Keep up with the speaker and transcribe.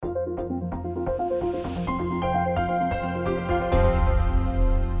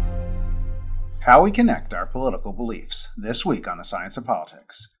How we connect our political beliefs, this week on the Science of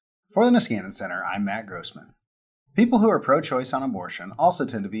Politics. For the Niskanen Center, I'm Matt Grossman. People who are pro-choice on abortion also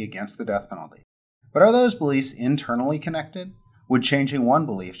tend to be against the death penalty. But are those beliefs internally connected? Would changing one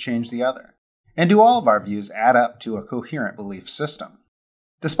belief change the other? And do all of our views add up to a coherent belief system?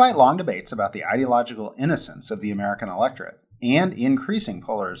 Despite long debates about the ideological innocence of the American electorate and increasing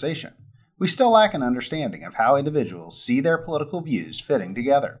polarization, we still lack an understanding of how individuals see their political views fitting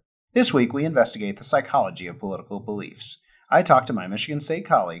together. This week, we investigate the psychology of political beliefs. I talked to my Michigan State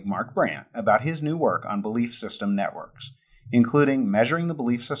colleague, Mark Brandt, about his new work on belief system networks, including measuring the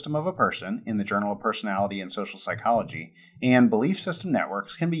belief system of a person in the Journal of Personality and Social Psychology, and belief system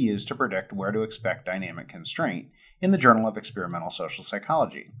networks can be used to predict where to expect dynamic constraint in the Journal of Experimental Social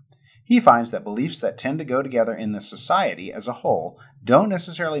Psychology. He finds that beliefs that tend to go together in the society as a whole don't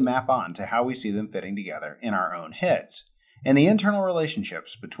necessarily map on to how we see them fitting together in our own heads. And the internal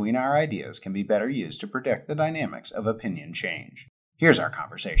relationships between our ideas can be better used to predict the dynamics of opinion change. Here's our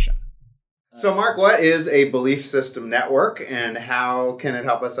conversation. So, Mark, what is a belief system network, and how can it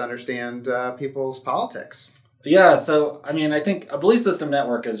help us understand people's politics? Yeah, so I think a belief system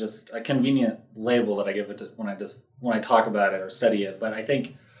network is just a convenient label that I give it to when I talk about it or study it. But I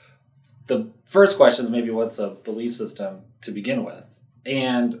think the first question is maybe what's a belief system to begin with.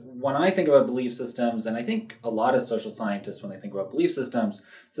 And when I think about belief systems, and I think a lot of social scientists, when they think about belief systems,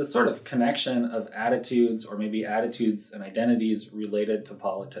 it's a sort of connection of attitudes or maybe attitudes and identities related to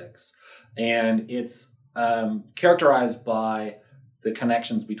politics. And it's characterized by the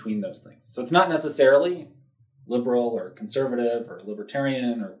connections between those things. So it's not necessarily liberal or conservative or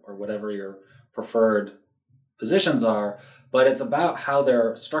libertarian or whatever your preferred positions are, but it's about how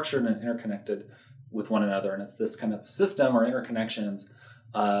they're structured and interconnected with one another. And it's this kind of system or interconnections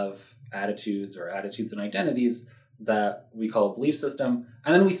of attitudes and identities that we call a belief system.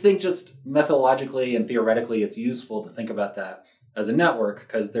 And then we think just methodologically and theoretically, it's useful to think about that as a network,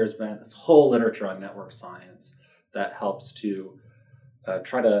 because there's been this whole literature on network science that helps to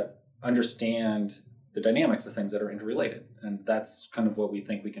try to understand the dynamics of things that are interrelated. And that's kind of what we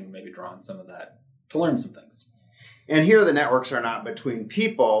think we can maybe draw on some of that to learn some things. And here the networks are not between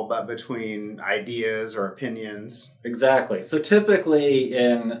people, but between ideas or opinions. Exactly. So typically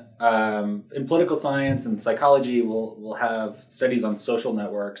in political science and psychology, we'll have studies on social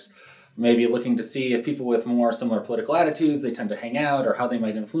networks, maybe looking to see if people with more similar political attitudes, they tend to hang out, or how they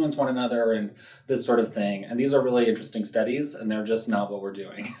might influence one another and this sort of thing. And these are really interesting studies, and they're just not what we're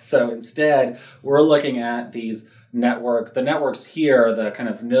doing. So instead, we're looking at these networks. The networks here, the kind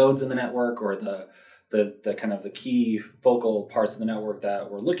of nodes in the network, or the kind of the key focal parts of the network that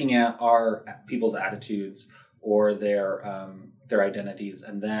we're looking at are people's attitudes or their identities,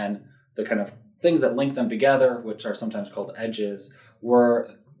 and then the kind of things that link them together, which are sometimes called edges,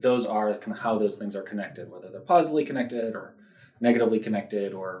 those are kind of how those things are connected, whether they're positively connected or negatively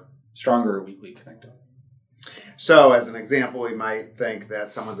connected or stronger or weakly connected. So, as an example, we might think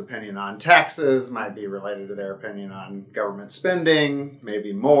that someone's opinion on taxes might be related to their opinion on government spending,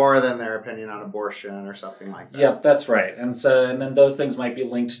 maybe more than their opinion on abortion or something like that. Yep, that's right. And then those things might be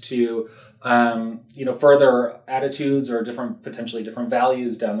linked to, further attitudes or potentially different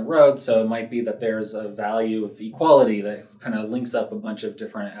values down the road. So it might be that there's a value of equality that kind of links up a bunch of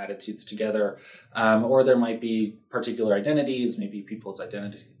different attitudes together. Or there might be particular identities, maybe people's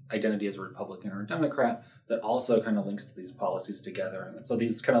identity as a Republican or a Democrat, that also kind of links to these policies together. And so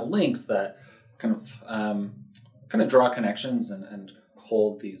these kind of links that kind of draw connections and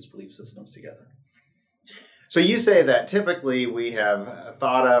hold these belief systems together. So you say that typically we have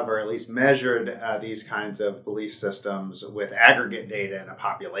thought of, or at least measured, these kinds of belief systems with aggregate data in a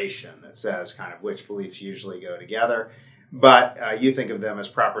population that says kind of which beliefs usually go together. But you think of them as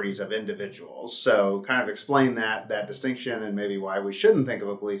properties of individuals. So kind of explain that distinction, and maybe why we shouldn't think of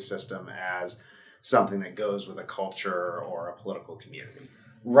a belief system as something that goes with a culture or a political community.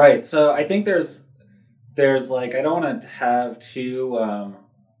 Right. So I think there's I don't want to have too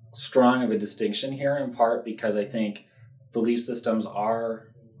strong of a distinction here, in part because I think belief systems are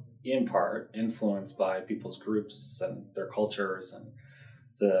in part influenced by people's groups and their cultures and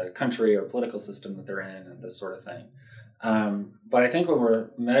the country or political system that they're in and this sort of thing. But I think when we're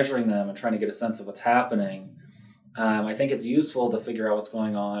measuring them and trying to get a sense of what's happening, I think it's useful to figure out what's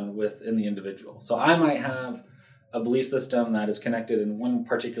going on within the individual. So I might have a belief system that is connected in one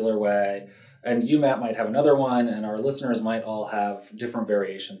particular way, and you, Matt, might have another one, and our listeners might all have different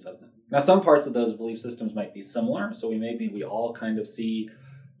variations of them. Now, some parts of those belief systems might be similar, so we all kind of see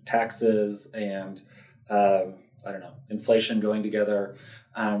taxes and, inflation going together.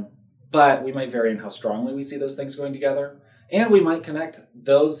 But we might vary in how strongly we see those things going together. And we might connect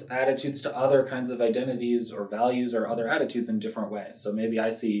those attitudes to other kinds of identities or values or other attitudes in different ways. So maybe I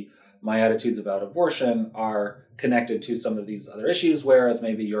see my attitudes about abortion are connected to some of these other issues, whereas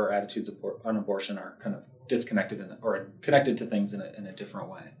maybe your attitudes on abortion are kind of disconnected or connected to things in a different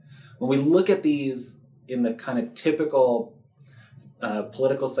way. When we look at these in the kind of typical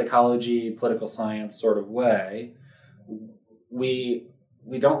political psychology, political science sort of way, we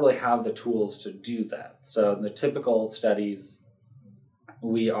don't really have the tools to do that. So in the typical studies,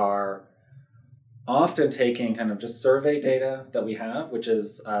 we are often taking kind of just survey data that we have, which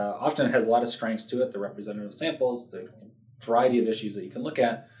is often has a lot of strengths to it, the representative samples, the variety of issues that you can look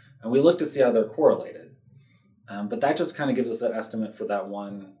at, and we look to see how they're correlated. But that just kind of gives us an estimate for that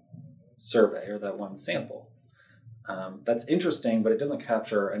one survey or that one sample. That's interesting, but it doesn't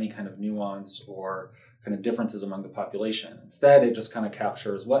capture any kind of nuance or kind of differences among the population. Instead, it just kind of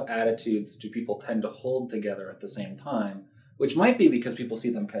captures what attitudes do people tend to hold together at the same time, which might be because people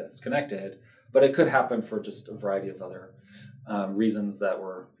see them as connected, but it could happen for just a variety of other reasons that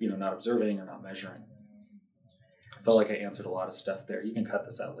we're not observing or not measuring. I felt like I answered a lot of stuff there. You can cut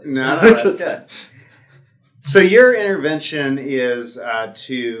this out later. No, that's good. So your intervention is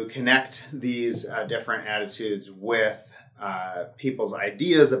to connect these different attitudes with people's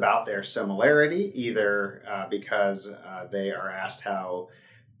ideas about their similarity, either because they are asked how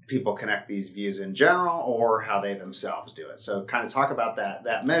people connect these views in general or how they themselves do it. So kind of talk about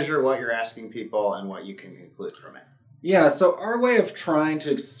that measure, what you're asking people, and what you can conclude from it. Yeah, so our way of trying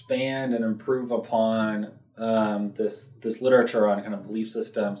to expand and improve upon this literature on kind of belief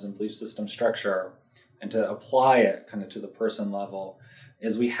systems and belief system structure and to apply it kind of to the person level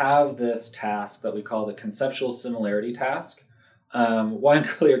is we have this task that we call the conceptual similarity task. One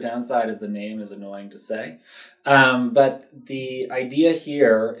clear downside is the name is annoying to say. But the idea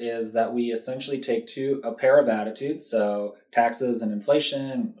here is that we essentially take a pair of attitudes, so taxes and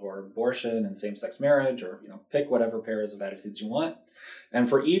inflation or abortion and same-sex marriage, or pick whatever pairs of attitudes you want. And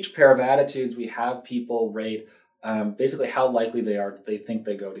for each pair of attitudes, we have people rate basically how likely they think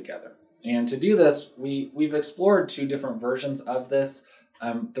they go together. And to do this, we've explored two different versions of this.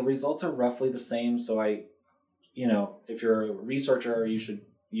 The results are roughly the same, so if you're a researcher, you should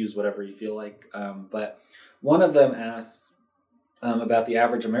use whatever you feel like. But one of them asks about the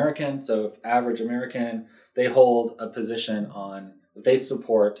average American. So if average American, they hold a position on, if they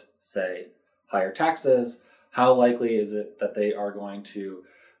support, say, higher taxes, how likely is it that they are going to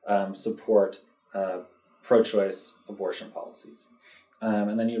support pro-choice abortion policies?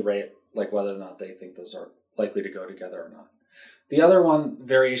 And then you rate like whether or not they think those are likely to go together or not. The other one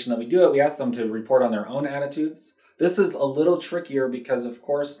variation that we do we ask them to report on their own attitudes. This is a little trickier because, of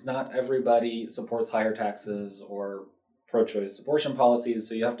course, not everybody supports higher taxes or pro-choice abortion policies.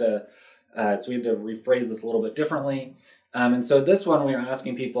 So we have to rephrase this a little bit differently. And so this one, we're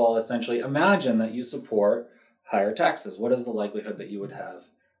asking people essentially, imagine that you support higher taxes. What is the likelihood that you would have?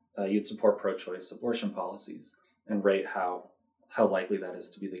 You'd support pro-choice abortion policies, and rate how likely that is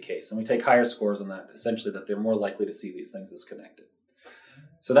to be the case. And we take higher scores on that, essentially that they're more likely to see these things as connected.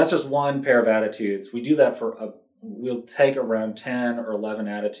 So that's just one pair of attitudes. We do that we'll take around 10 or 11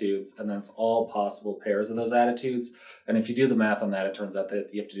 attitudes, and then it's all possible pairs of those attitudes. And if you do the math on that, it turns out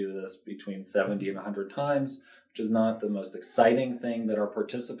that you have to do this between 70 and 100 times, which is not the most exciting thing that our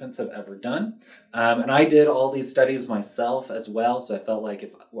participants have ever done. And I did all these studies myself as well, so I felt like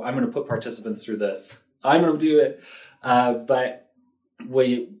if I'm going to put participants through this, I'm going to do it. But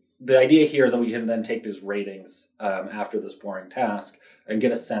the idea here is that we can then take these ratings after this boring task and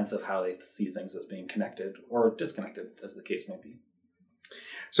get a sense of how they see things as being connected or disconnected, as the case may be.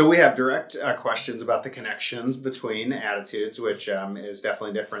 So we have direct questions about the connections between attitudes, which is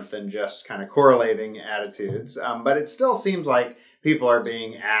definitely different than just kind of correlating attitudes. But it still seems like people are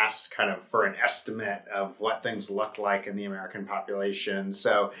being asked kind of for an estimate of what things look like in the American population.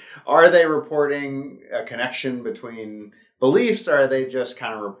 So are they reporting a connection between beliefs, or are they just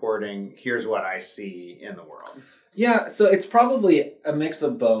kind of reporting, here's what I see in the world? Yeah, so it's probably a mix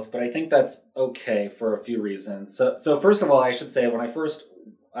of both, but I think that's okay for a few reasons. So first of all, I should say when I first,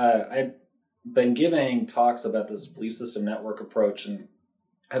 I'd been giving talks about this belief system network approach and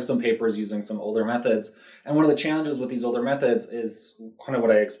have some papers using some older methods. And one of the challenges with these older methods is kind of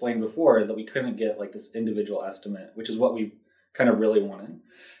what I explained before, is that we couldn't get like this individual estimate, which is what we kind of really wanted.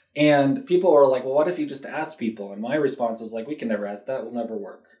 And people were like, well, what if you just ask people? And my response was like, we can never ask that, will never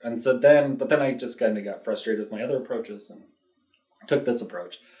work. And so then I just kind of got frustrated with my other approaches and took this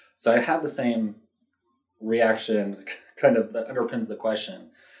approach. So I had the same reaction kind of that underpins the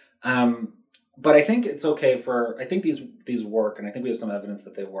question. but I think it's okay I think these work, and I think we have some evidence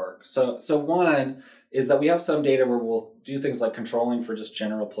that they work. So one is that we have some data where we'll do things like controlling for just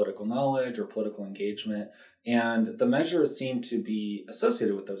general political knowledge or political engagement, and the measures seem to be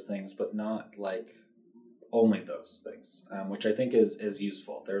associated with those things, but not like only those things, which I think is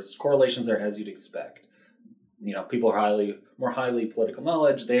useful. There's correlations there as you'd expect. People are more highly political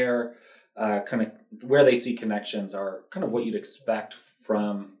knowledge. They're kind of where they see connections are kind of what you'd expect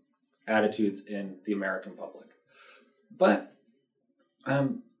from attitudes in the American public. But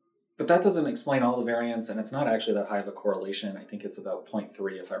that doesn't explain all the variance, and it's not actually that high of a correlation. I think it's about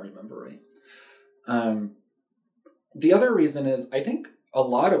 0.3 if I remember right. The other reason is I think a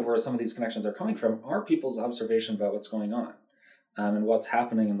lot of where some of these connections are coming from are people's observation about what's going on and what's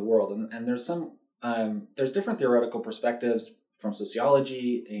happening in the world. And there's different theoretical perspectives from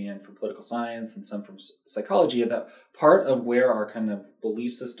sociology and from political science and some from psychology that part of where our kind of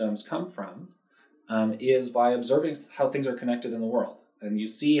belief systems come from is by observing how things are connected in the world. And you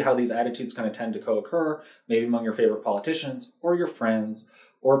see how these attitudes kind of tend to co-occur, maybe among your favorite politicians or your friends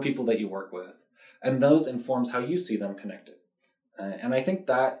or people that you work with. And those informs how you see them connected. And I think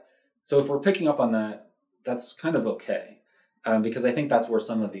so if we're picking up on that, that's kind of okay. Because I think that's where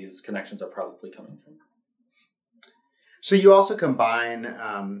some of these connections are probably coming from. So you also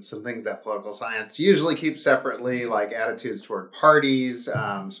combine some things that political science usually keeps separately, like attitudes toward parties,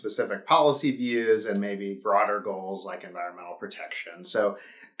 specific policy views, and maybe broader goals like environmental protection. So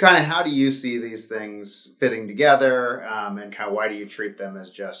kind of how do you see these things fitting together, and kind of why do you treat them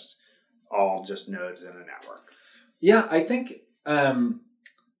as just nodes in a network? Yeah, I think,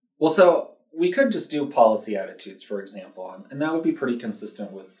 so we could just do policy attitudes, for example, and that would be pretty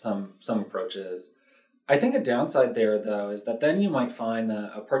consistent with some approaches. I think a downside there, though, is that then you might find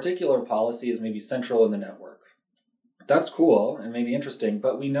that a particular policy is maybe central in the network. That's cool and maybe interesting,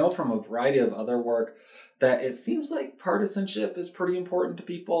 but we know from a variety of other work that it seems like partisanship is pretty important to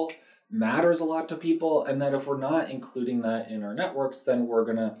people, matters a lot to people, and that if we're not including that in our networks, then we're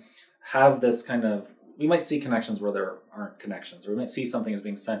going to have this kind of, we might see connections where there aren't connections, or we might see something as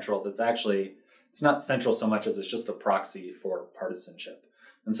being central that's actually, it's not central so much as it's just a proxy for partisanship.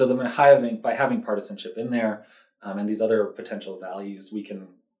 And so by having partisanship in there and these other potential values, we can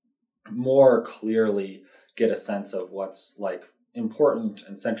more clearly get a sense of what's like important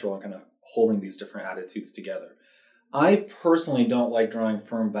and central and kind of holding these different attitudes together. I personally don't like drawing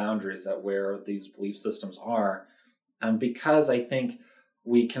firm boundaries at where these belief systems are, because I think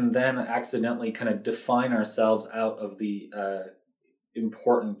we can then accidentally kind of define ourselves out of the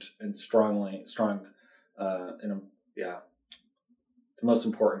important and the most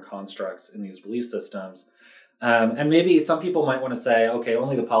important constructs in these belief systems. And maybe some people might want to say, okay,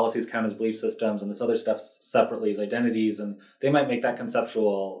 only the policies count as belief systems and this other stuff separately as identities, and they might make that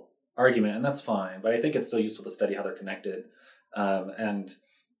conceptual argument, and that's fine. But I think it's so useful to study how they're connected. And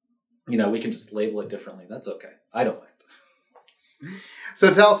we can just label it differently. That's okay. I don't mind.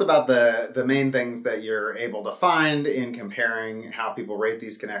 So tell us about the main things that you're able to find in comparing how people rate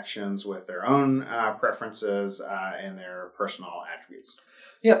these connections with their own preferences and their personal attributes.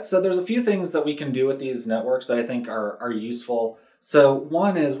 Yeah, so there's a few things that we can do with these networks that I think are useful. So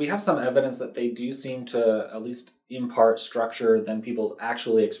one is we have some evidence that they do seem to, at least in part, structure than people's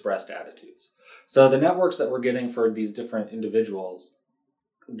actually expressed attitudes. So the networks that we're getting for these different individuals,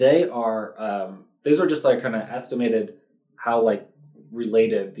 these are just like kind of estimated how like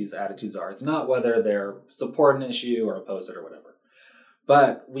related these attitudes are. It's not whether they're support an issue or oppose it or whatever.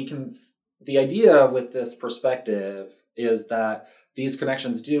 But the idea with this perspective is that these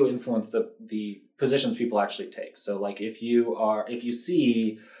connections do influence the positions people actually take. So like if you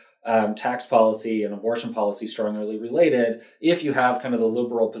see tax policy and abortion policy strongly related, if you have kind of the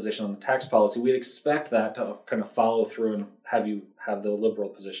liberal position on the tax policy, we'd expect that to kind of follow through and have you have the liberal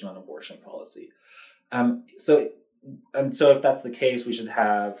position on abortion policy. So if that's the case, we should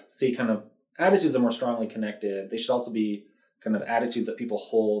see kind of attitudes that are more strongly connected. They should also be kind of attitudes that people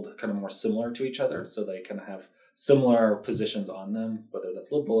hold kind of more similar to each other. So they kind of have similar positions on them, whether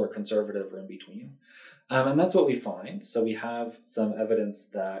that's liberal or conservative or in between. And that's what we find. So we have some evidence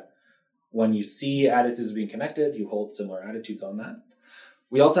that when you see attitudes being connected, you hold similar attitudes on that.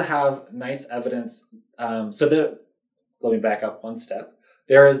 We also have nice evidence. Let me back up one step.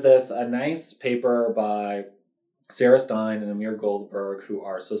 There is a nice paper by Sarah Stein and Amir Goldberg, who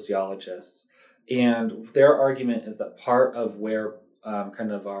are sociologists. And their argument is that part of where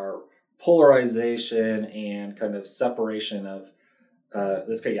kind of our polarization and kind of separation of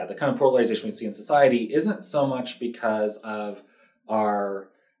the kind of polarization we see in society isn't so much because of our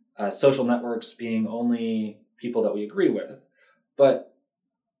social networks being only people that we agree with, but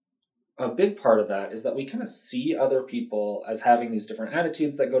a big part of that is that we kind of see other people as having these different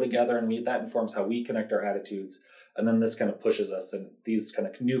attitudes that go together, and that informs how we connect our attitudes. And then this kind of pushes us, and these kind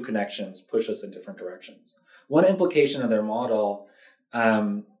of new connections push us in different directions. One implication of their model,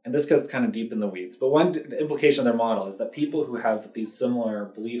 and this gets kind of deep in the weeds, but one implication of their model is that people who have these similar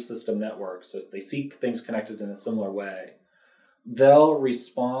belief system networks, so they see things connected in a similar way, they'll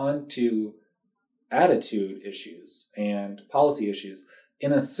respond to attitude issues and policy issues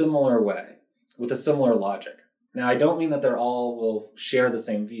in a similar way, with a similar logic. Now, I don't mean that they're all will share the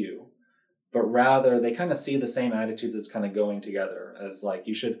same view, but rather they kind of see the same attitudes as kind of going together, as like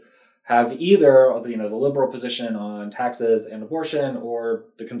you should have either the liberal position on taxes and abortion, or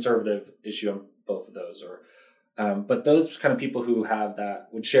the conservative issue on both of those, or but those kind of people who have that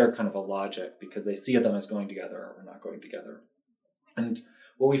would share kind of a logic because they see them as going together or not going together. And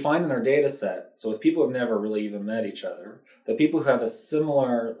what we find in our data set, so with people who have never really even met each other, the people who have a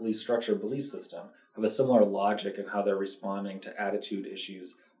similarly structured belief system have a similar logic in how they're responding to attitude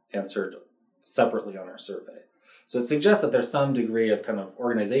issues answered separately on our survey. So it suggests that there's some degree of kind of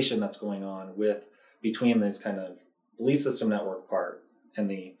organization that's going on between this kind of belief system network part and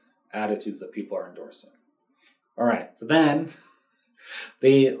the attitudes that people are endorsing. All right, so then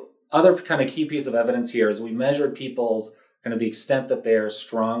the other kind of key piece of evidence here is we measured people's kind of the extent that they're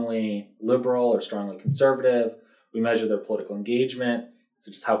strongly liberal or strongly conservative. We measure their political engagement,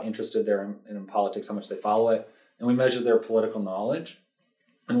 so just how interested they're in politics, how much they follow it. And we measure their political knowledge.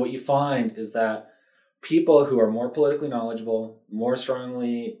 And what you find is that people who are more politically knowledgeable, more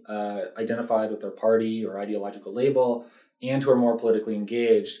strongly identified with their party or ideological label, and who are more politically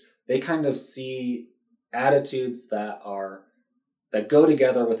engaged, they kind of see attitudes that go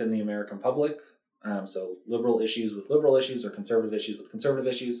together within the American public. So liberal issues with liberal issues, or conservative issues with conservative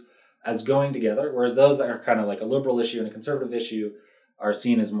issues, as going together, whereas those that are kind of like a liberal issue and a conservative issue are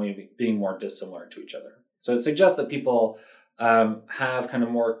seen as maybe being more dissimilar to each other. So it suggests that people have kind of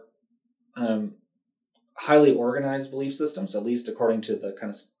more highly organized belief systems, at least according to the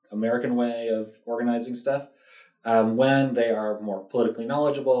kind of American way of organizing stuff, when they are more politically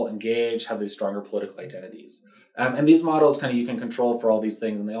knowledgeable, engaged, have these stronger political identities. And these models kind of you can control for all these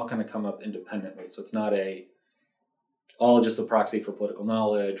things, and they all kind of come up independently. So it's not all just a proxy for political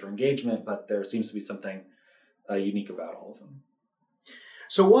knowledge or engagement, but there seems to be something unique about all of them.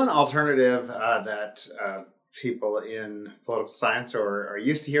 So one alternative that people in political science or are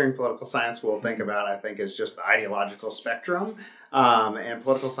used to hearing political science will think about, I think, is just the ideological spectrum. And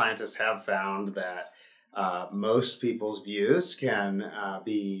political scientists have found that most people's views can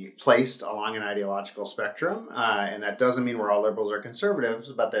be placed along an ideological spectrum. And that doesn't mean we're all liberals or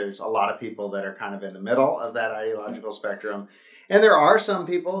conservatives, but there's a lot of people that are kind of in the middle of that ideological spectrum. And there are some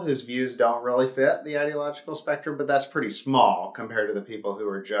people whose views don't really fit the ideological spectrum, but that's pretty small compared to the people who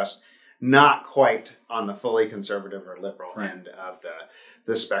are just not quite on the fully conservative or liberal end of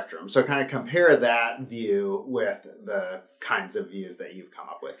the spectrum. So kind of compare that view with the kinds of views that you've come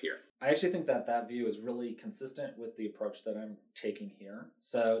up with here. I actually think that view is really consistent with the approach that I'm taking here.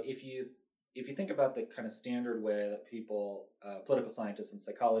 So if you think about the kind of standard way that people, political scientists and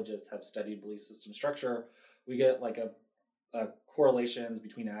psychologists have studied belief system structure, we get like a correlations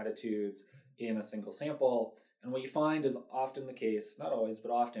between attitudes in a single sample. And what you find is often the case, not always, but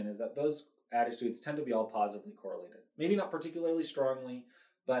often, is that those attitudes tend to be all positively correlated. Maybe not particularly strongly,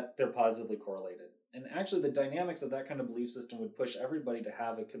 but they're positively correlated. And actually the dynamics of that kind of belief system would push everybody to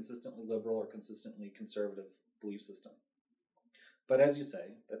have a consistently liberal or consistently conservative belief system. But as you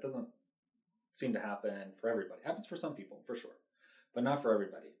say, that doesn't seem to happen for everybody. It happens for some people, for sure, but not for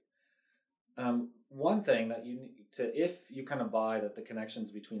everybody. One thing that you need to, if you kind of buy that the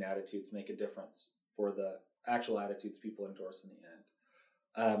connections between attitudes make a difference for the actual attitudes people endorse in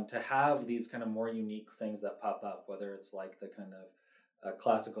the end, to have these kind of more unique things that pop up, whether it's like the kind of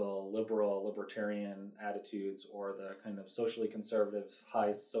classical liberal libertarian attitudes, or the kind of socially conservative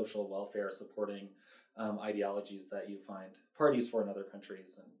high social welfare supporting ideologies that you find parties for in other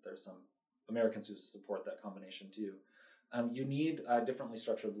countries, and there's some Americans who support that combination too. You need differently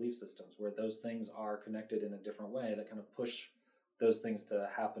structured belief systems where those things are connected in a different way that kind of push those things to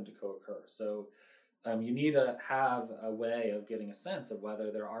happen to co-occur. So you need to have a way of getting a sense of whether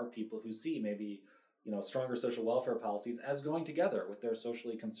there are people who see maybe stronger social welfare policies as going together with their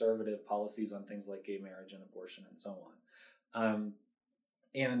socially conservative policies on things like gay marriage and abortion and so on.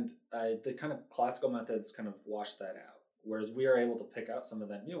 And the kind of classical methods kind of wash that out, whereas we are able to pick out some of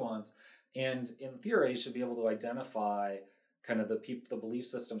that nuance. And in theory, should be able to identify kind of the belief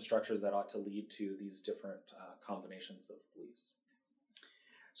system structures that ought to lead to these different combinations of beliefs.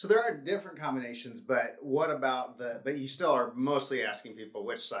 So there are different combinations, but what about but you still are mostly asking people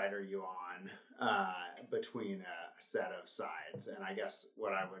which side are you on between a set of sides. And I guess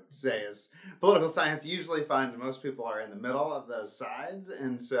what I would say is political science usually finds most people are in the middle of those sides.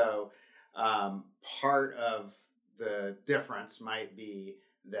 And so part of the difference might be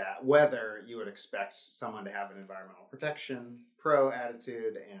that whether you would expect someone to have an environmental protection pro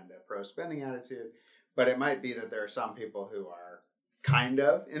attitude and a pro spending attitude, but it might be that there are some people who are kind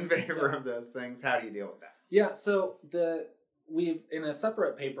of in favor of those things. How do you deal with that? Yeah, so we've in a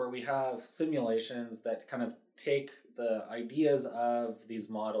separate paper we have simulations that kind of take the ideas of these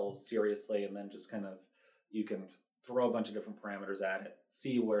models seriously, and then just kind of you can throw a bunch of different parameters at it,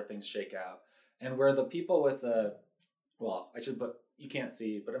 see where things shake out, and where the people with but you can't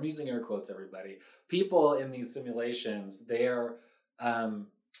see, but I'm using air quotes, everybody. People in these simulations, they're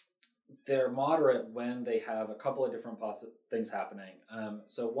moderate when they have a couple of different things happening.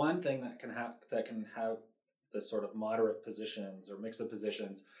 So one thing that can have this sort of moderate positions or mix of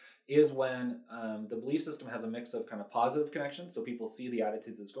positions is when the belief system has a mix of kind of positive connections, so people see the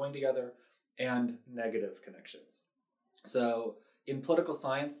attitudes as going together, and negative connections. So in political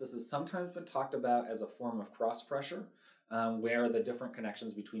science, this has sometimes been talked about as a form of cross pressure, where the different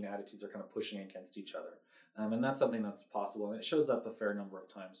connections between attitudes are kind of pushing against each other. And that's something that's possible. And it shows up a fair number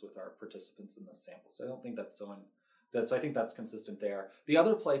of times with our participants in this sample. So I don't think that's so I think that's consistent there. The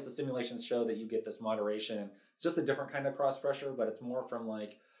other place the simulations show that you get this moderation, it's just a different kind of cross pressure, but it's more from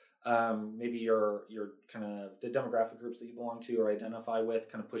like maybe your kind of the demographic groups that you belong to or identify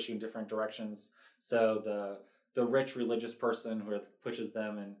with kind of push you in different directions. So the rich religious person who pushes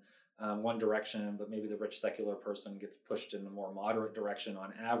them in one direction, but maybe the rich secular person gets pushed in a more moderate direction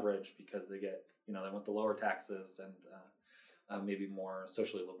on average because they get, they want the lower taxes and maybe more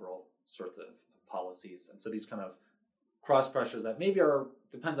socially liberal sorts of policies. And so these kind of cross pressures that maybe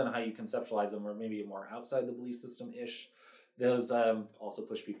depends on how you conceptualize them, or maybe more outside the belief system-ish, those also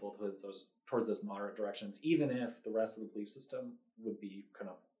push people towards those moderate directions, even if the rest of the belief system would be kind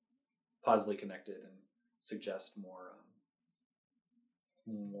of positively connected and suggest more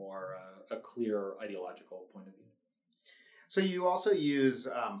a clear ideological point of view. So you also use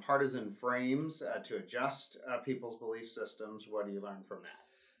partisan frames to adjust people's belief systems. What do you learn from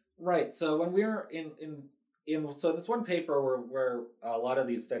that? Right. So when we're in this one paper where a lot of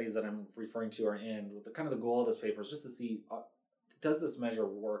these studies that I'm referring to are in, the kind of the goal of this paper is just to see, does this measure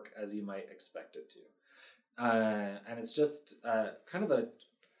work as you might expect it to? And it's just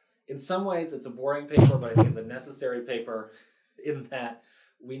in some ways it's a boring paper, but I think it's a necessary paper in that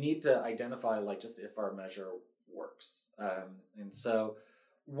we need to identify just if our measure works. And so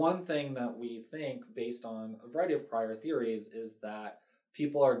one thing that we think based on a variety of prior theories is that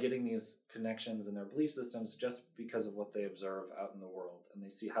people are getting these connections in their belief systems just because of what they observe out in the world, and they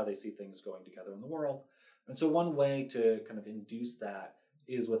see how they see things going together in the world. And so one way to kind of induce that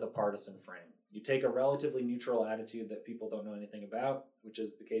is with a partisan frame. You take a relatively neutral attitude that people don't know anything about, which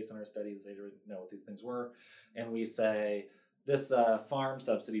is the case in our studies, they didn't know what these things were, and we say, this farm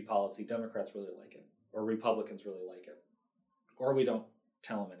subsidy policy, Democrats really like it, or Republicans really like it, or we don't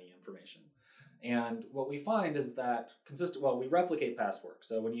tell them any information. And what we find is that we replicate past work.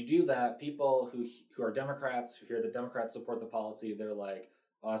 So when you do that, people who are Democrats, who hear the Democrats support the policy, they're like,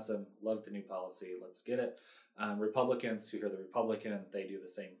 awesome, love the new policy, let's get it. Republicans who hear the Republican, they do the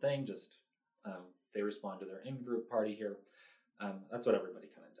same thing, just they respond to their in-group party here. That's what everybody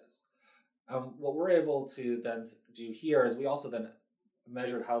kind of does. What we're able to then do here is we also then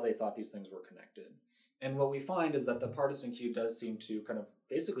measured how they thought these things were connected. And what we find is that the partisan cue does seem to kind of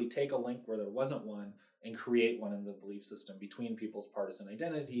basically take a link where there wasn't one and create one in the belief system between people's partisan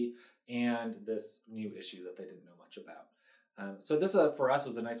identity and this new issue that they didn't know much about. So this, for us,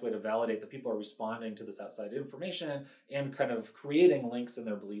 was a nice way to validate that people are responding to this outside information and kind of creating links in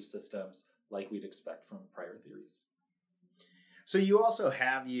their belief systems like we'd expect from prior theories. So you also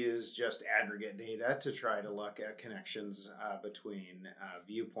have used just aggregate data to try to look at connections between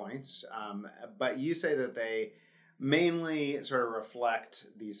viewpoints, but you say that they mainly sort of reflect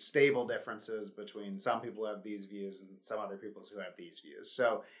these stable differences between some people who have these views and some other people who have these views.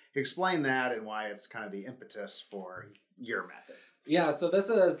 So explain that and why it's kind of the impetus for your method. Yeah, so this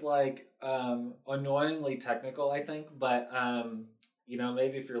is annoyingly technical, I think, but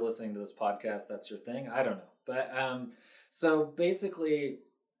maybe if you're listening to this podcast, that's your thing. I don't know. But so basically,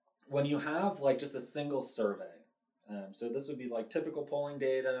 when you have just a single survey, so this would be typical polling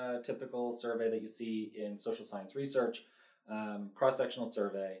data, typical survey that you see in social science research, cross-sectional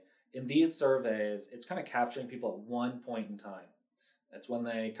survey. In these surveys, it's kind of capturing people at one point in time. That's when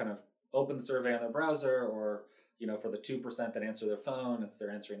they kind of open the survey on their browser, or for the 2% that answer their phone,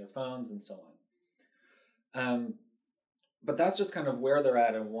 they're answering their phones and so on. But that's just kind of where they're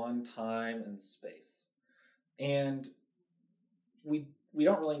at in one time and space. And we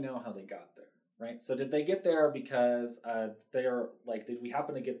don't really know how they got there, right? So did they get there because did we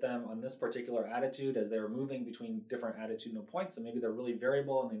happen to get them on this particular attitude as they were moving between different attitudinal points, and maybe they're really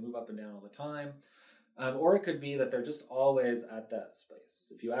variable and they move up and down all the time? Or it could be that they're just always at that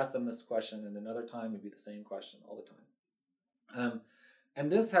space. If you ask them this question and another time, it'd be the same question all the time.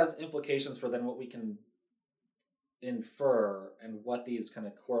 And this has implications for then what we can infer and what these kind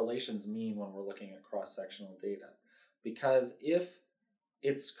of correlations mean when we're looking at cross-sectional data. Because if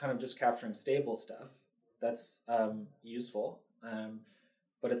it's kind of just capturing stable stuff, that's useful.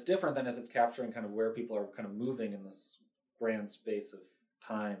 But it's different than if it's capturing kind of where people are kind of moving in this grand space of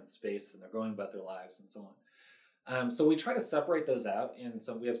time and space, and they're going about their lives and so on. So we try to separate those out, and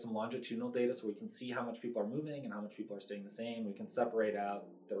so we have some longitudinal data so we can see how much people are moving and how much people are staying the same. We can separate out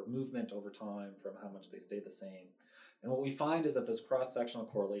their movement over time from how much they stay the same. And what we find is that those cross-sectional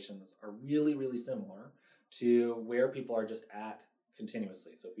correlations are really, really similar to where people are just at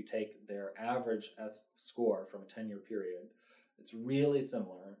continuously. So if you take their average score from a 10-year period, it's really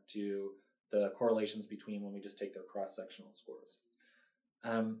similar to the correlations between when we just take their cross-sectional scores.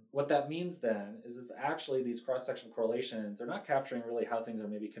 What that means then is actually these cross-sectional correlations, they're not capturing really how things are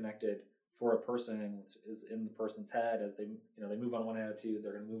maybe connected for a person, which is in the person's head as they move on one attitude,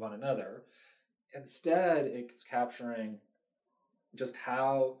 they're going to move on another. Instead, it's capturing just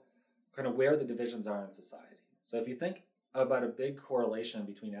how kind of where the divisions are in society. So if you think about a big correlation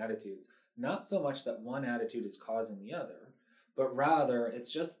between attitudes, not so much that one attitude is causing the other, but rather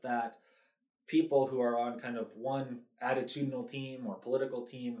it's just that people who are on kind of one attitudinal team or political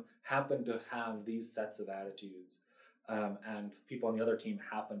team happen to have these sets of attitudes, and people on the other team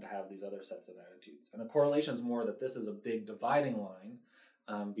happen to have these other sets of attitudes. And the correlation is more that this is a big dividing line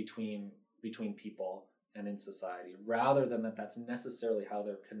between people and in society, rather than that's necessarily how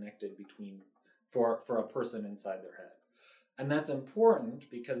they're connected for a person inside their head. And that's important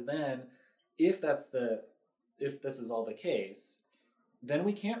because then if this is all the case, then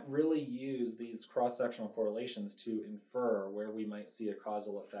we can't really use these cross-sectional correlations to infer where we might see a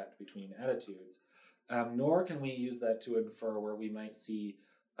causal effect between attitudes, nor can we use that to infer where we might see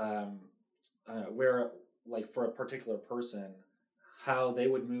where, like for a particular person, how they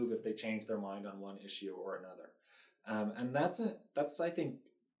would move if they changed their mind on one issue or another. And that's I think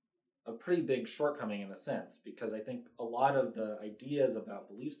a pretty big shortcoming in a sense, because I think a lot of the ideas about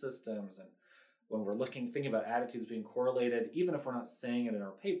belief systems and when we're thinking about attitudes being correlated, even if we're not saying it in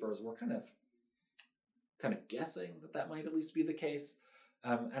our papers, we're kind of guessing that might at least be the case.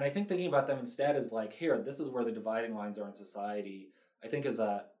 And I think thinking about them instead is like, here, this is where the dividing lines are in society, I think is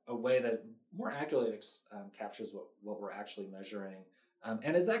a way that more accurately captures what we're actually measuring,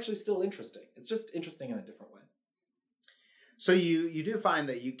 and is actually still interesting. It's just interesting in a different way. So you do find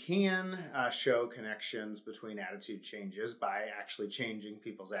that you can show connections between attitude changes by actually changing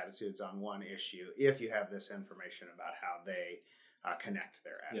people's attitudes on one issue if you have this information about how they connect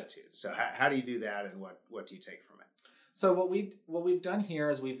their attitudes. Yes. So how do you do that, and what do you take from it? So what we've done here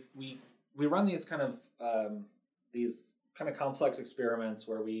is we run these kind of complex experiments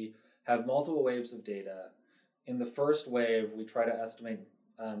where we have multiple waves of data. In the first wave, we try to estimate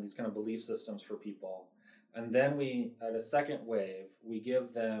these kind of belief systems for people. And then at a second wave, we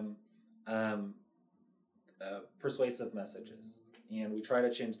give them persuasive messages, and we try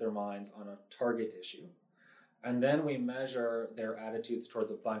to change their minds on a target issue. And then we measure their attitudes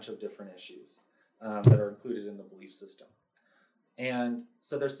towards a bunch of different issues that are included in the belief system. And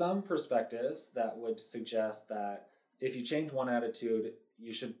so there's some perspectives that would suggest that if you change one attitude,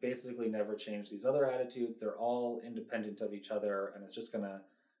 you should basically never change these other attitudes. They're all independent of each other, and it's just going to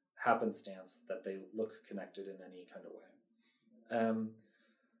happenstance that they look connected in any kind of way.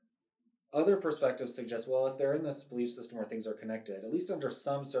 Other perspectives suggest, well, if they're in this belief system where things are connected, at least under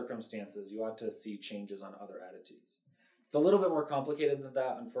some circumstances, you ought to see changes on other attitudes. It's a little bit more complicated than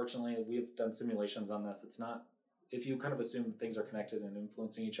that. Unfortunately, we've done simulations on this. It's not, if you kind of assume that things are connected and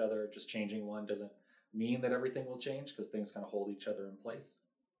influencing each other, just changing one doesn't mean that everything will change, because things kind of hold each other in place.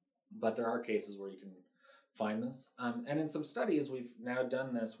 But there are cases where you can find this. And in some studies, we've now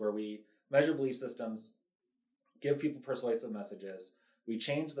done this where we measure belief systems, give people persuasive messages, we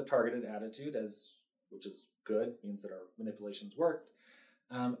change the targeted attitude, which is good, means that our manipulations worked,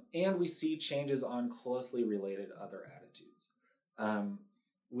 and we see changes on closely related other attitudes. Now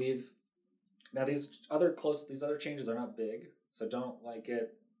these other changes are not big, so don't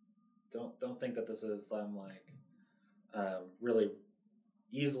think that this is really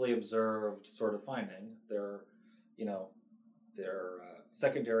easily observed sort of finding. They're their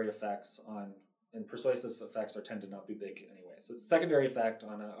secondary effects and persuasive effects tend to not be big anyway. So it's a secondary effect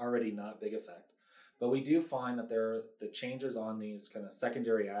on an already not big effect. But we do find that the changes on these kind of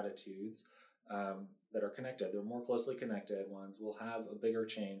secondary attitudes that are connected, they're more closely connected ones, will have a bigger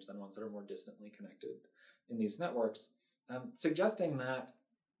change than ones that are more distantly connected in these networks, suggesting that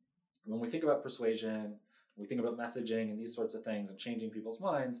when we think about persuasion, we think about messaging and these sorts of things and changing people's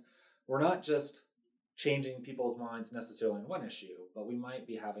minds, we're not just changing people's minds necessarily on one issue, but we might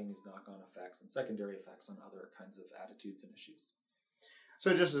be having these knock-on effects and secondary effects on other kinds of attitudes and issues.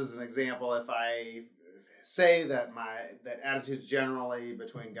 So just as an example, if I say that attitudes generally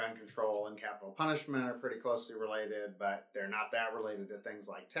between gun control and capital punishment are pretty closely related, but they're not that related to things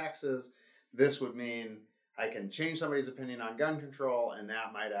like taxes, this would mean I can change somebody's opinion on gun control, and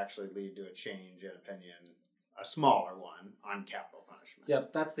that might actually lead to a change in opinion, a smaller one, on capital punishment.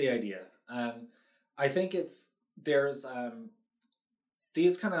 Yep, that's the idea. I think there's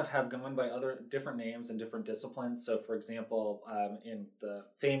these kind of have gone by other different names in different disciplines. So, for example, in the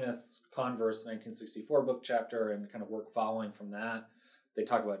famous Converse 1964 book chapter and kind of work following from that, they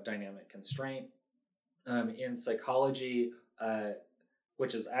talk about dynamic constraint. In psychology,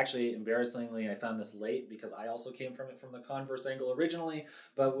 which is actually, embarrassingly, I found this late because I also came from it from the Converse angle originally,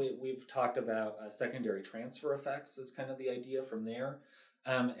 but we've talked about secondary transfer effects as kind of the idea from there.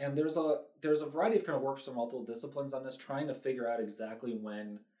 And there's a variety of kind of works from multiple disciplines on this, trying to figure out exactly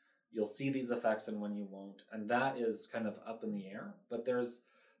when you'll see these effects and when you won't. And that is kind of up in the air. But there's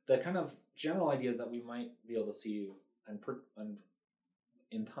the kind of general ideas that we might be able to see and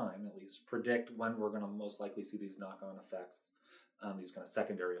in time, at least, predict when we're going to most likely see these knock-on effects, these kind of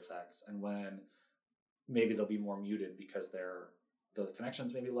secondary effects, and when maybe they'll be more muted because the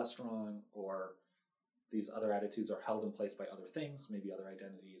connections may be less strong, or these other attitudes are held in place by other things, maybe other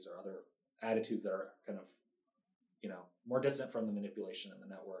identities or other attitudes that are kind of, more distant from the manipulation in the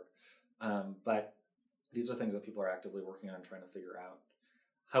network. But these are things that people are actively working on, trying to figure out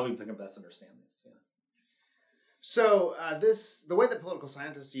how we can best understand these. Yeah. So the way that political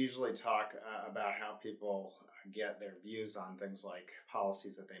scientists usually talk about how people get their views on things like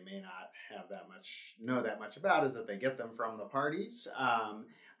policies that they may not know that much about is that they get them from the parties.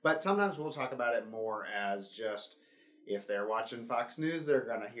 But sometimes we'll talk about it more as just, if they're watching Fox News, they're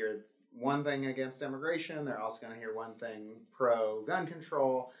going to hear one thing against immigration. They're also going to hear one thing pro-gun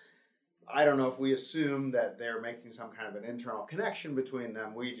control. I don't know if we assume that they're making some kind of an internal connection between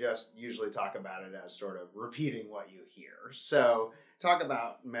them. We just usually talk about it as sort of repeating what you hear. So talk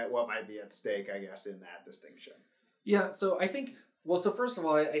about what might be at stake, I guess, in that distinction. Yeah, so I think, so first of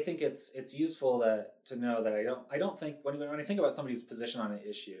all, I think it's useful to know that I don't think, when I think about somebody's position on an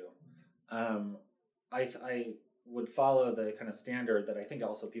issue, I would follow the kind of standard that I think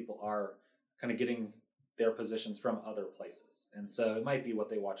also people are kind of getting their positions from other places. And so it might be what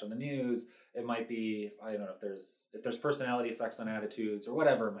they watch on the news. It might be, I don't know, if there's personality effects on attitudes or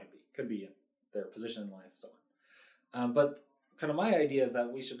whatever it might be. Could be their position in life, so on. But kind of my idea is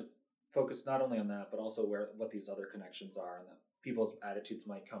that we should focus not only on that, but also what these other connections are, and that people's attitudes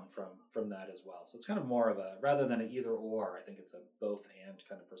might come from that as well. So it's kind of more of rather than an either or, I think it's a both and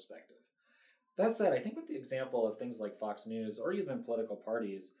kind of perspective. That said, I think with the example of things like Fox News or even political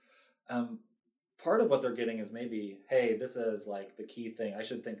parties, part of what they're getting is maybe, hey, this is like the key thing. I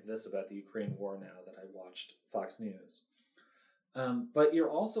should think this about the Ukraine war now that I watched Fox News. But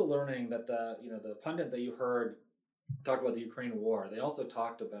you're also learning that the pundit that you heard talk about the Ukraine war, they also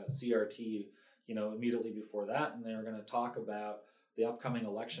talked about CRT, immediately before that, and they're going to talk about the upcoming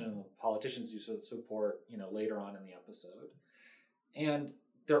election and the politicians you should support, later on in the episode. And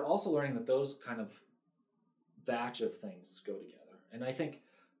they're also learning that those kind of batch of things go together. And I think,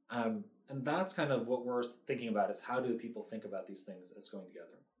 and that's kind of what we're thinking about, is how do people think about these things as going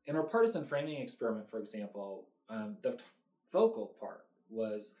together. In our partisan framing experiment, for example, the focal part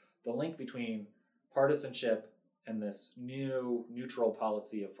was the link between partisanship and this new neutral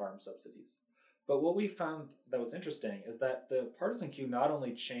policy of farm subsidies. But what we found that was interesting is that the partisan cue not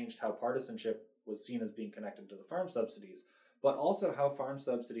only changed how partisanship was seen as being connected to the farm subsidies, but also how farm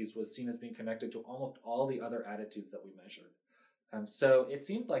subsidies was seen as being connected to almost all the other attitudes that we measured. So it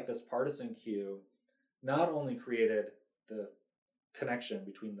seemed like this partisan cue not only created the connection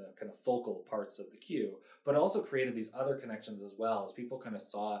between the kind of focal parts of the cue, but also created these other connections as well, as people kind of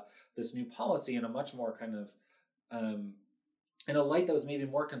saw this new policy in a much more kind of, in a light that was maybe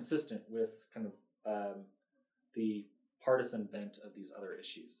more consistent with kind of the partisan bent of these other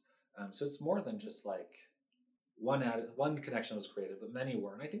issues. So it's more than just like one connection was created, but many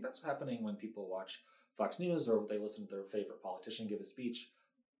were. And I think that's happening when people watch Fox News or they listen to their favorite politician give a speech.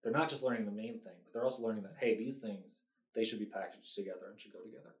 they're not just learning the main thing, but they're also learning that, hey, these things, they should be packaged together and should go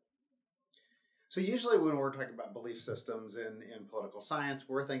together. So usually when we're talking about belief systems in political science,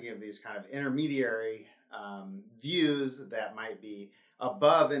 we're thinking of these kind of intermediary views that might be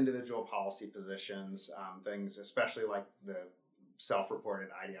above individual policy positions, things especially like the self-reported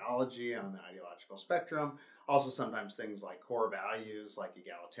ideology on the ideological spectrum. Also sometimes things like core values like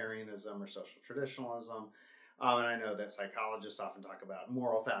egalitarianism or social traditionalism. And I know that psychologists often talk about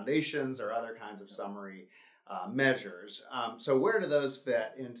moral foundations or other kinds of summary measures. So where do those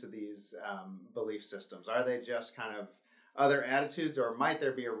fit into these belief systems? Are they just kind of other attitudes, or might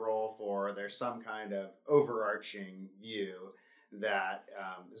there be a role for there's some kind of overarching view that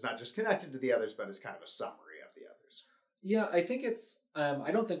is not just connected to the others, but is kind of a summary of the others? Yeah, I think it's,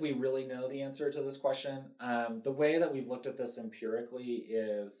 I don't think we really know the answer to this question. The way that we've looked at this empirically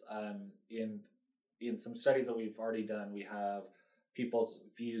is in some studies that we've already done, we have people's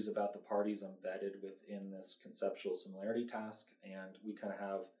views about the parties embedded within this conceptual similarity task. And we kind of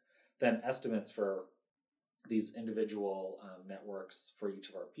have then estimates for these individual networks for each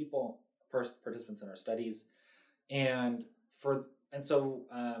of our participants in our studies. And so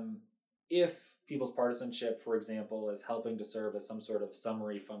if people's partisanship, for example, is helping to serve as some sort of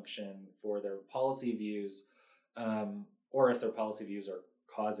summary function for their policy views, or if their policy views are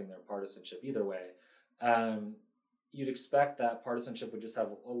causing their partisanship, either way, you'd expect that partisanship would just have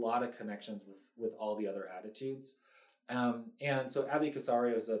a lot of connections with all the other attitudes. And so Abby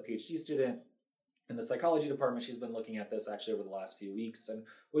Casario is a PhD student in the psychology department. She's been looking at this actually over the last few weeks. And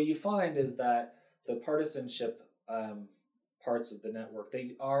what you find is that the partisanship parts of the network,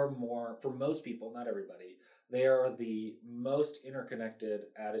 they are more, for most people, not everybody, they are the most interconnected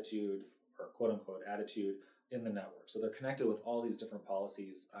attitude, or quote unquote attitude, in the network. So they're connected with all these different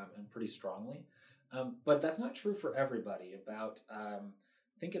policies and pretty strongly. But that's not true for everybody. I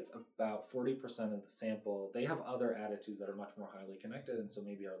think it's about 40% of the sample, they have other attitudes that are much more highly connected and so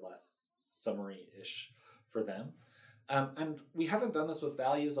maybe are less summary-ish for them. And we haven't done this with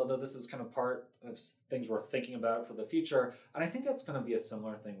values, although this is kind of part of things we're thinking about for the future. And I think that's going to be a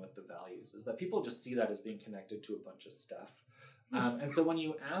similar thing with the values, is that people just see that as being connected to a bunch of stuff. And so when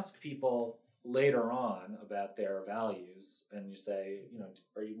you ask people later on about their values and you say,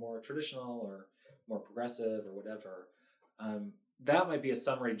 are you more traditional or more progressive or whatever, that might be a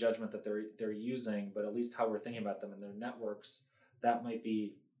summary judgment that they're using, but at least how we're thinking about them in their networks, that might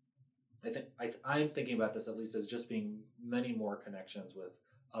be, I'm thinking about this at least as just being many more connections with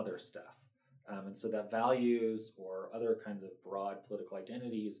other stuff. And so that values or other kinds of broad political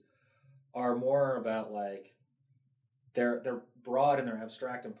identities are more about like, they're broad and they're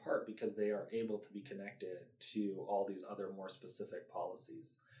abstract in part because they are able to be connected to all these other more specific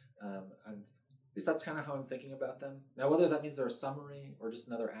policies. And at least that's kind of how I'm thinking about them. Now, whether that means they're a summary or just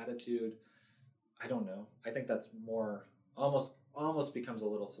another attitude, I don't know. I think that's more, almost becomes a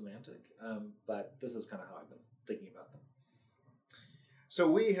little semantic. But this is kind of how I've been thinking about them. So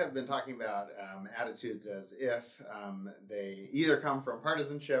we have been talking about attitudes as if they either come from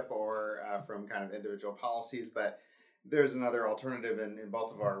partisanship or from kind of individual policies, but there's another alternative in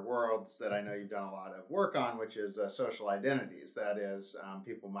both of our worlds that I know you've done a lot of work on, which is social identities. That is,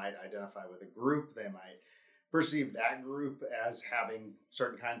 people might identify with a group. They might perceive that group as having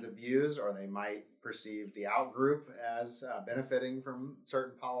certain kinds of views, or they might perceive the out-group as benefiting from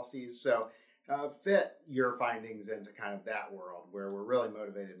certain policies. So fit your findings into kind of that world where we're really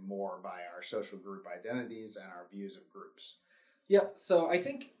motivated more by our social group identities and our views of groups. Yeah, so I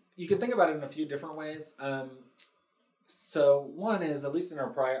think you can think about it in a few different ways. So one is, at least in our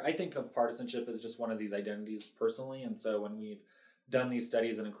prior, I think of partisanship as just one of these identities personally. And so when we've done these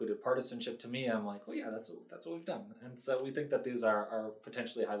studies and included partisanship, to me, I'm like, well, yeah, that's what we've done. And so we think that these are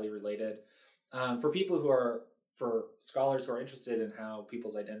potentially highly related. For scholars who are interested in how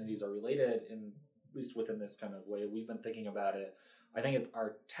people's identities are related, at least within this kind of way we've been thinking about it, I think it's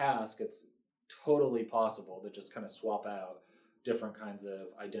our task, it's totally possible to just kind of swap out different kinds of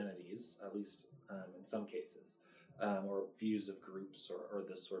identities, at least in some cases. Or views of groups or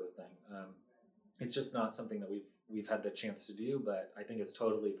this sort of thing. It's just not something that we've had the chance to do, but I think it's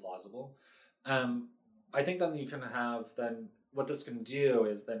totally plausible. I think then you can have, then what this can do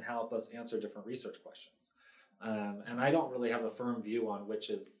is then help us answer different research questions. And I don't really have a firm view on which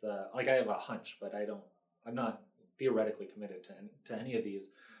is I have a hunch, but I'm not theoretically committed to any of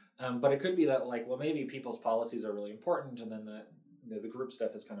these. But it could be that maybe people's policies are really important and then the group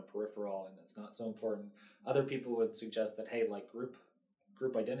stuff is kind of peripheral and it's not so important. Other people would suggest that, hey,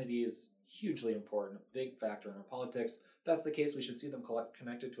 group identity is hugely important, a big factor in our politics. If that's the case, we should see them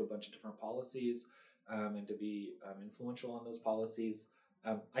connected to a bunch of different policies and to be influential on those policies.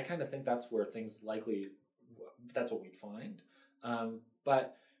 I kind of think that's where things likely, that's what we'd find.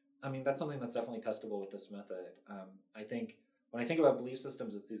 But I mean, that's something that's definitely testable with this method. I think when I think about belief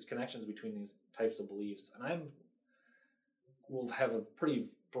systems, it's these connections between these types of beliefs, and will have a pretty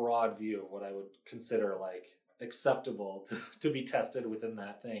broad view of what I would consider like acceptable to be tested within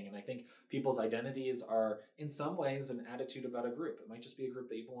that thing. And I think people's identities are in some ways an attitude about a group. It might just be a group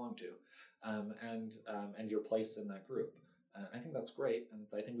that you belong to, and your place in that group. I think that's great, and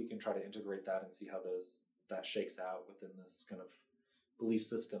I think we can try to integrate that and see how that shakes out within this kind of belief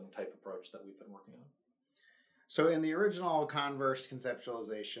system type approach that we've been working on. So in the original converse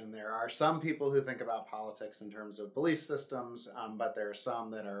conceptualization, there are some people who think about politics in terms of belief systems, but there are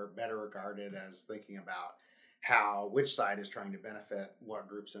some that are better regarded as thinking about which side is trying to benefit what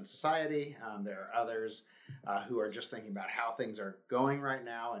groups in society. There are others who are just thinking about how things are going right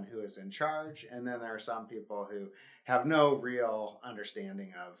now and who is in charge. And then there are some people who have no real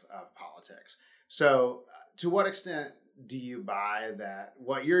understanding of politics. So to what extent do you buy that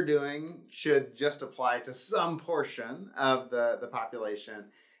what you're doing should just apply to some portion of the population,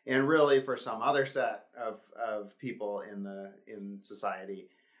 and really for some other set of people in society,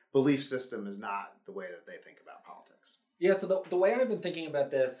 belief system is not the way that they think about politics? Yeah, so the way I've been thinking about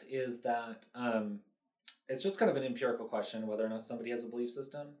this is that it's just kind of an empirical question whether or not somebody has a belief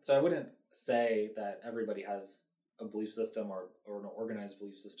system. So I wouldn't say that everybody has a belief system or an organized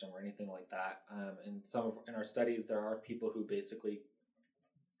belief system or anything like that. In in our studies, there are people who basically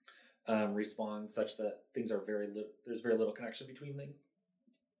respond such that things are there's very little connection between things.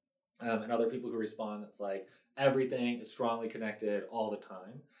 And other people who respond that's like everything is strongly connected all the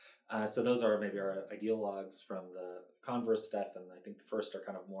time. So those are maybe our ideologues from the converse stuff, and I think the first are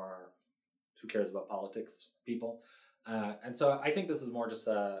kind of more who cares about politics people. And so I think this is more just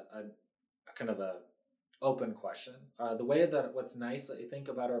a kind of a open question. The way that what's nice, I think,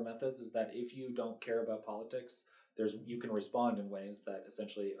 about our methods is that if you don't care about politics, you can respond in ways that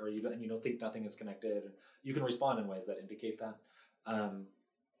essentially, or you don't think nothing is connected. You can respond in ways that indicate that,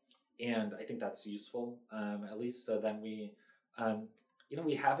 and I think that's useful. At least so then we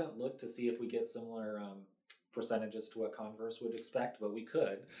haven't looked to see if we get similar percentages to what converse would expect, but we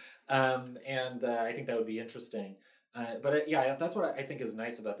could, and I think that would be interesting. But that's what I think is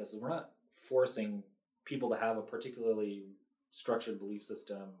nice about this is we're not forcing people to have a particularly structured belief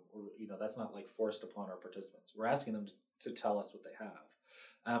system, or that's not like forced upon our participants. We're asking them to tell us what they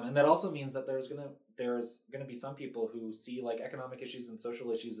have, and that also means that there's gonna be some people who see like economic issues and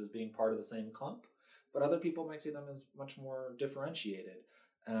social issues as being part of the same clump, but other people might see them as much more differentiated,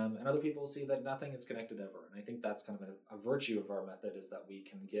 and other people see that nothing is connected ever. And I think that's kind of a virtue of our method, is that we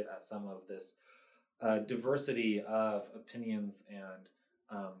can get at some of this diversity of opinions and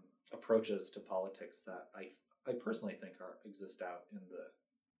approaches to politics that I personally think exist out in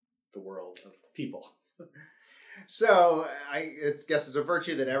the world of people. So I guess it's a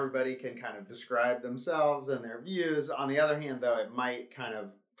virtue that everybody can kind of describe themselves and their views. On the other hand, though, it might kind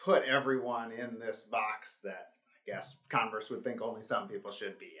of put everyone in this box that I guess converse would think only some people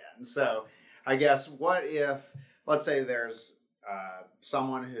should be in. So I guess what if, let's say there's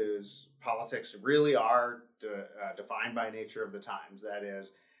someone whose politics really are defined by nature of the times. That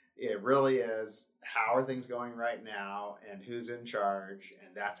is, it really is how are things going right now and who's in charge,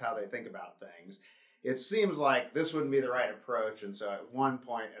 and that's how they think about things. It seems like this wouldn't be the right approach, and so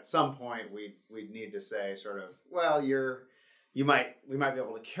at some point, we'd need to say sort of, well, we might be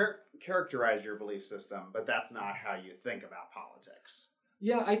able to characterize your belief system, but that's not how you think about politics.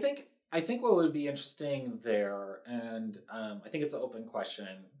 Yeah, I think what would be interesting there, and I think it's an open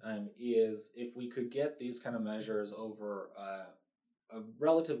question, is if we could get these kind of measures over a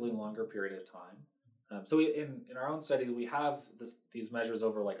relatively longer period of time. So in our own studies, we have these measures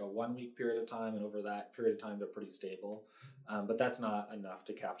over like a 1 week period of time, and over that period of time, they're pretty stable. But that's not enough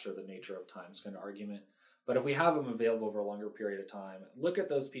to capture the nature of times kind of argument. But if we have them available over a longer period of time, look at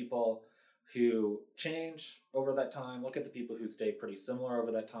those people who change over that time, look at the people who stay pretty similar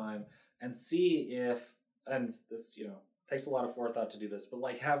over that time, and see if, and this, takes a lot of forethought to do this, but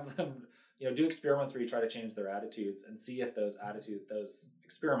like have them, do experiments where you try to change their attitudes and see if those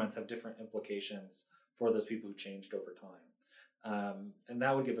experiments have different implications for those people who changed over time. And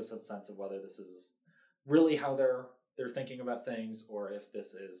that would give us a sense of whether this is really how they're thinking about things, or if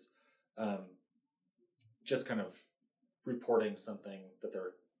this is just kind of reporting something that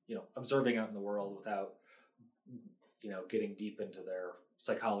they're, observing out in the world without, getting deep into their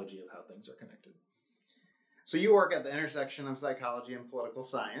psychology of how things are connected. So you work at the intersection of psychology and political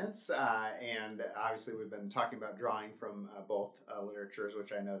science, and obviously we've been talking about drawing from both literatures,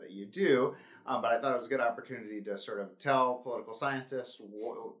 which I know that you do, but I thought it was a good opportunity to sort of tell political scientists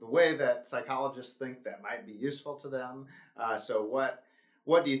the way that psychologists think that might be useful to them. So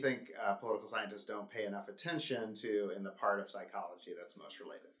what do you think political scientists don't pay enough attention to in the part of psychology that's most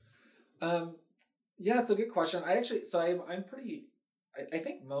related? Yeah, it's a good question. I'm pretty. I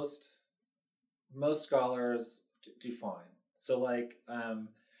think most scholars do fine. So I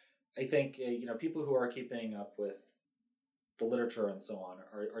think people who are keeping up with the literature and so on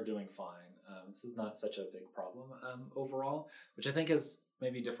are doing fine. This is not such a big problem overall, which I think is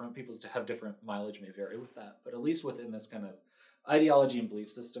maybe different. People have different mileage may vary with that, but at least within this kind of ideology and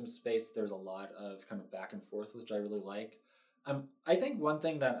belief system space, there's a lot of kind of back and forth, which I really like. I think one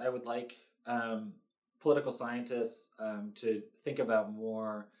thing that I would like political scientists to think about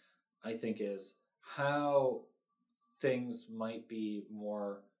more, I think, is how things might be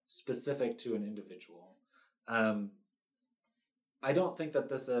more specific to an individual. I don't think that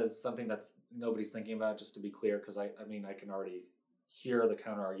this is something that nobody's thinking about, just to be clear, because I can already hear the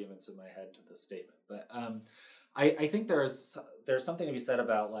counter arguments in my head to this statement. But I think there's something to be said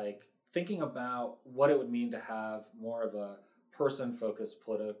about thinking about what it would mean to have more of a person-focused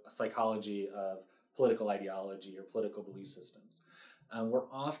psychology of political ideology or political belief systems.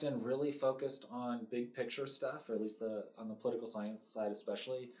 We're often really focused on big picture stuff, or at least on the political science side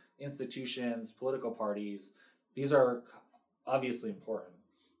especially. Institutions, political parties, these are obviously important.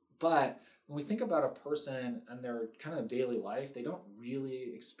 But when we think about a person and their kind of daily life, they don't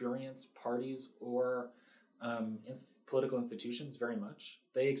really experience parties or political institutions very much.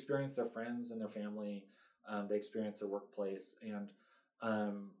 They experience their friends and their family. They experience their workplace, and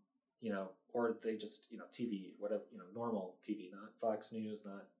or they just TV, whatever, normal TV, not Fox News,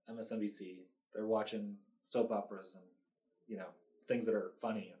 not MSNBC. They're watching soap operas and things that are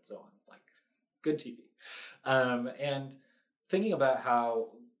funny and so on, like good TV, and thinking about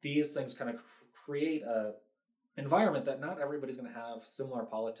how these things kind of create a environment that not everybody's going to have similar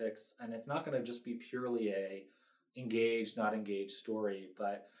politics, and it's not going to just be purely a engaged, not engaged story,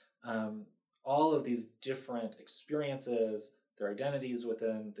 but all of these different experiences, their identities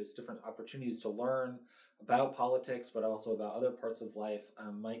within these different opportunities to learn about politics, but also about other parts of life,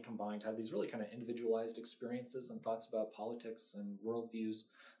 might combine to have these really kind of individualized experiences and thoughts about politics and worldviews.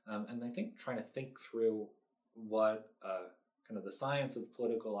 And I think trying to think through what kind of the science of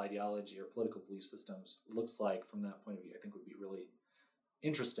political ideology or political belief systems looks like from that point of view, I think would be really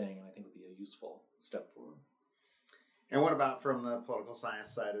interesting, and I think would be a useful step forward. And what about from the political science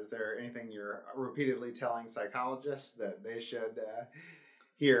side? Is there anything you're repeatedly telling psychologists that they should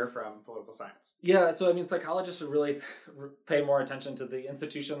hear from political science? Yeah, so psychologists should really pay more attention to the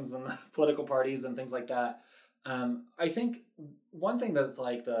institutions and the political parties and things like that. I think one thing that's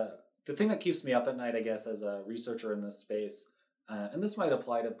the thing that keeps me up at night, I guess, as a researcher in this space, and this might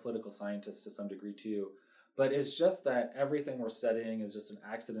apply to political scientists to some degree too, but it's just that everything we're studying is just an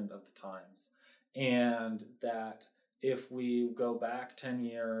accident of the times. And that if we go back 10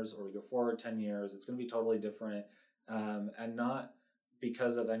 years or we go forward 10 years, it's going to be totally different, and not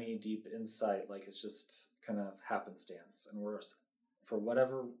because of any deep insight. It's just kind of happenstance. And for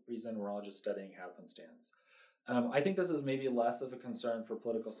whatever reason, we're all just studying happenstance. I think this is maybe less of a concern for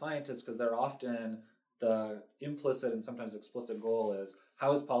political scientists, because they're often the implicit and sometimes explicit goal is,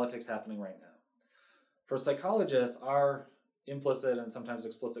 how is politics happening right now? For psychologists, our implicit and sometimes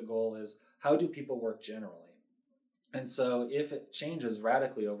explicit goal is, how do people work generally? And so if it changes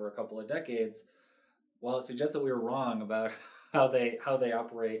radically over a couple of decades, well, it suggests that we were wrong about how they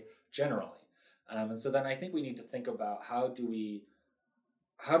operate generally. And so then I think we need to think about how do we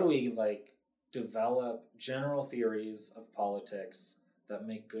develop general theories of politics that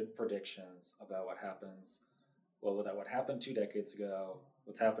make good predictions about what happens, what happened 2 decades ago,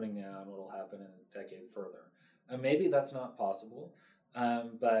 what's happening now, and what will happen in a decade further. And maybe that's not possible,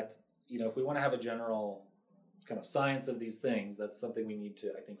 but if we want to have a general kind of science of these things, that's something we need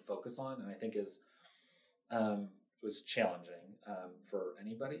to, I think, focus on, and I think was challenging for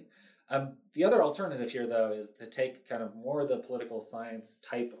anybody. The other alternative here, though, is to take kind of more the political science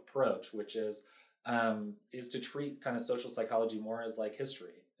type approach, which is to treat kind of social psychology more as like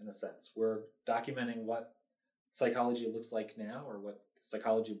history, in a sense. We're documenting what psychology looks like now, or what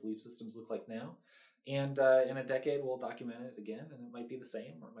psychology belief systems look like now. And in a decade, we'll document it again, and it might be the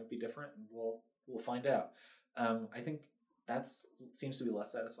same or it might be different, and we'll find out. I think that seems to be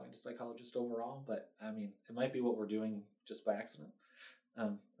less satisfying to psychologists overall, but it might be what we're doing just by accident.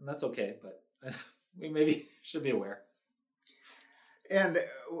 And that's okay, but we maybe should be aware. And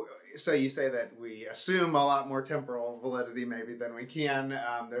so you say that we assume a lot more temporal validity maybe than we can.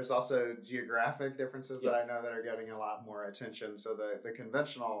 There's also geographic differences that I know that are getting a lot more attention. So the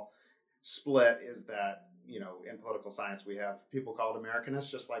conventional split is that, in political science, we have people called Americanists,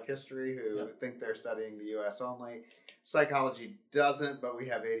 just like history, who think they're studying the U.S. only. Psychology doesn't, but we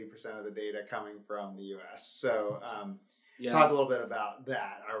have 80% of the data coming from the U.S. So talk a little bit about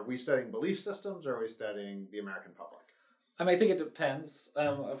that. Are we studying belief systems, or are we studying the American public? I think it depends,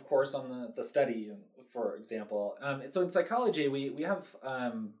 of course, on the study, for example. So in psychology, we have,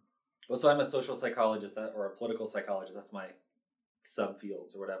 so I'm a social psychologist or a political psychologist. That's my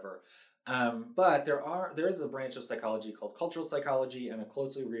subfields or whatever. But there is a branch of psychology called cultural psychology and a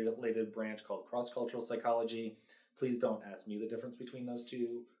closely related branch called cross-cultural psychology. Please don't ask me the difference between those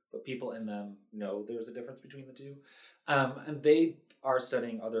two, but people in them know there's a difference between the two. And they are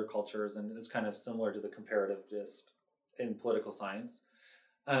studying other cultures, and it's kind of similar to the comparativist in political science.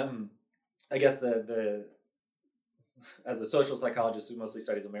 I guess as a social psychologist who mostly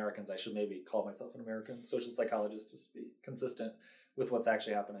studies Americans, I should maybe call myself an American social psychologist to be consistent with what's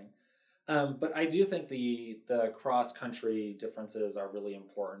actually happening. But I do think the cross-country differences are really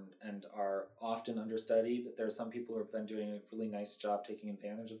important and are often understudied. There are some people who have been doing a really nice job taking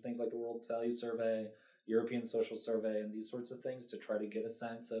advantage of things like the World Value Survey, European Social Survey, and these sorts of things to try to get a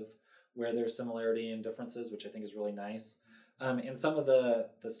sense of where there's similarity and differences, which I think is really nice. In some of the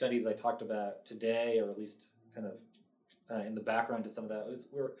studies I talked about today, or at least kind of in the background to some of that,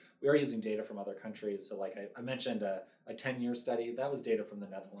 we are using data from other countries. So like I mentioned a 10-year study, that was data from the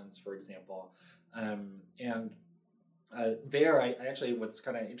Netherlands, for example. There, I actually, what's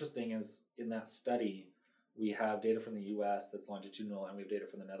kind of interesting is in that study, we have data from the US that's longitudinal, and we have data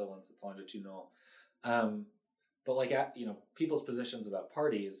from the Netherlands that's longitudinal. But people's positions about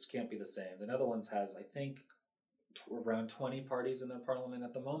parties can't be the same. The Netherlands has, I think, around 20 parties in their parliament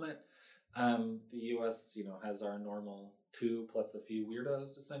at the moment. The U.S., has our normal 2 plus a few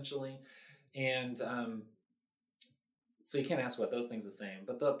weirdos, essentially. And so you can't ask about those things the same.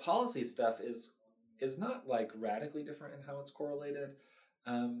 But the policy stuff is not like radically different in how it's correlated.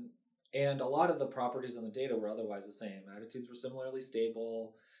 And a lot of the properties in the data were otherwise the same. Attitudes were similarly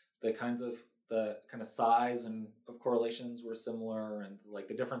stable. The kind of size and of correlations were similar, and like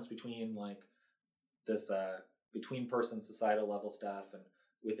the difference between like this between person societal level stuff and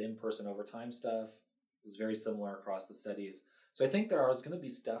within person over time stuff was very similar across the studies. So I think there is going to be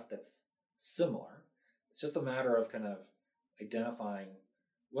stuff that's similar. It's just a matter of kind of identifying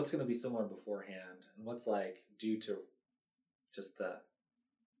what's going to be similar beforehand and what's like due to just the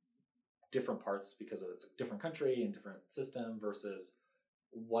different parts because it's a different country and different system versus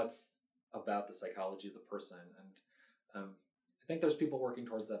what's about the psychology of the person. And I think there's people working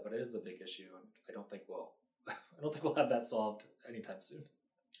towards that, but it is a big issue, and I don't think we'll have that solved anytime soon.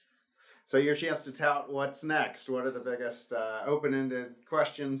 So your chance to tout what's next. What are the biggest open-ended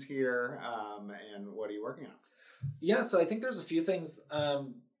questions here, and what are you working on? Yeah, so I think there's a few things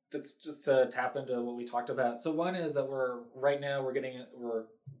that's just to tap into what we talked about. So one is that we're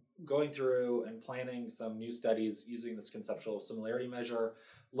going through and planning some new studies using this conceptual similarity measure,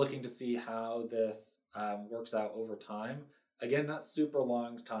 looking to see how this works out over time. Again, not super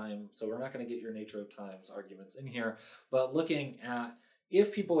long time, so we're not going to get your nature of times arguments in here, but looking at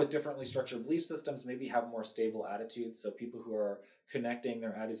if people with differently structured belief systems maybe have more stable attitudes, so people who are connecting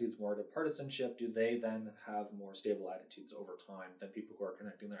their attitudes more to partisanship, do they then have more stable attitudes over time than people who are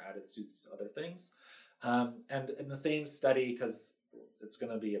connecting their attitudes to other things? And in the same study, because it's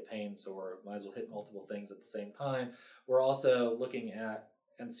going to be a pain, so we might as well hit multiple things at the same time, we're also looking at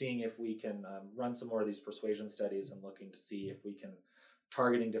and seeing if we can run some more of these persuasion studies and looking to see if we can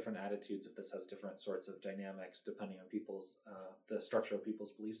targeting different attitudes, if this has different sorts of dynamics depending on the structure of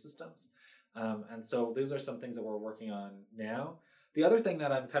people's belief systems. And so those are some things that we're working on now. The other thing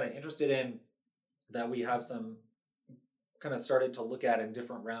that I'm kind of interested in that we have some kind of started to look at in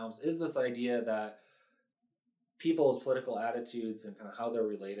different realms is this idea that people's political attitudes and kind of how they're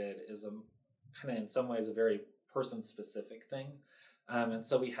related is kind of in some ways a very person-specific thing. And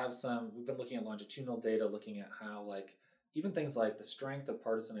so we've been looking at longitudinal data, looking at how like even things like the strength of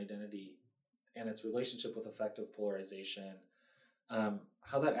partisan identity and its relationship with effective polarization,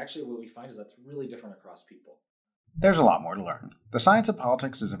 how that actually what we find is that's really different across people. There's a lot more to learn. The Science of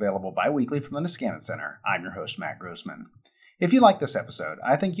Politics is available bi-weekly from the Niskanen Center. I'm your host, Matt Grossman. If you like this episode,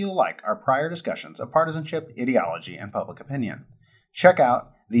 I think you'll like our prior discussions of partisanship, ideology, and public opinion. Check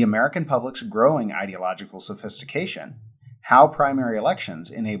out The American Public's Growing Ideological Sophistication, How Primary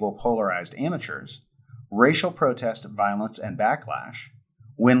Elections Enable Polarized Amateurs, Racial Protest, Violence, and Backlash,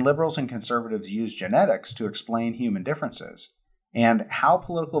 When Liberals and Conservatives Use Genetics to Explain Human Differences, and how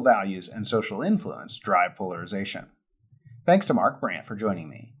political values and social influence drive polarization. Thanks to Mark Brandt for joining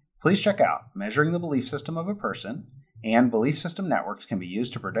me. Please check out Measuring the Belief System of a Person and Belief System Networks Can Be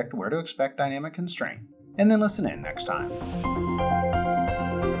Used to Predict Where to Expect Dynamic Constraint, and then listen in next time.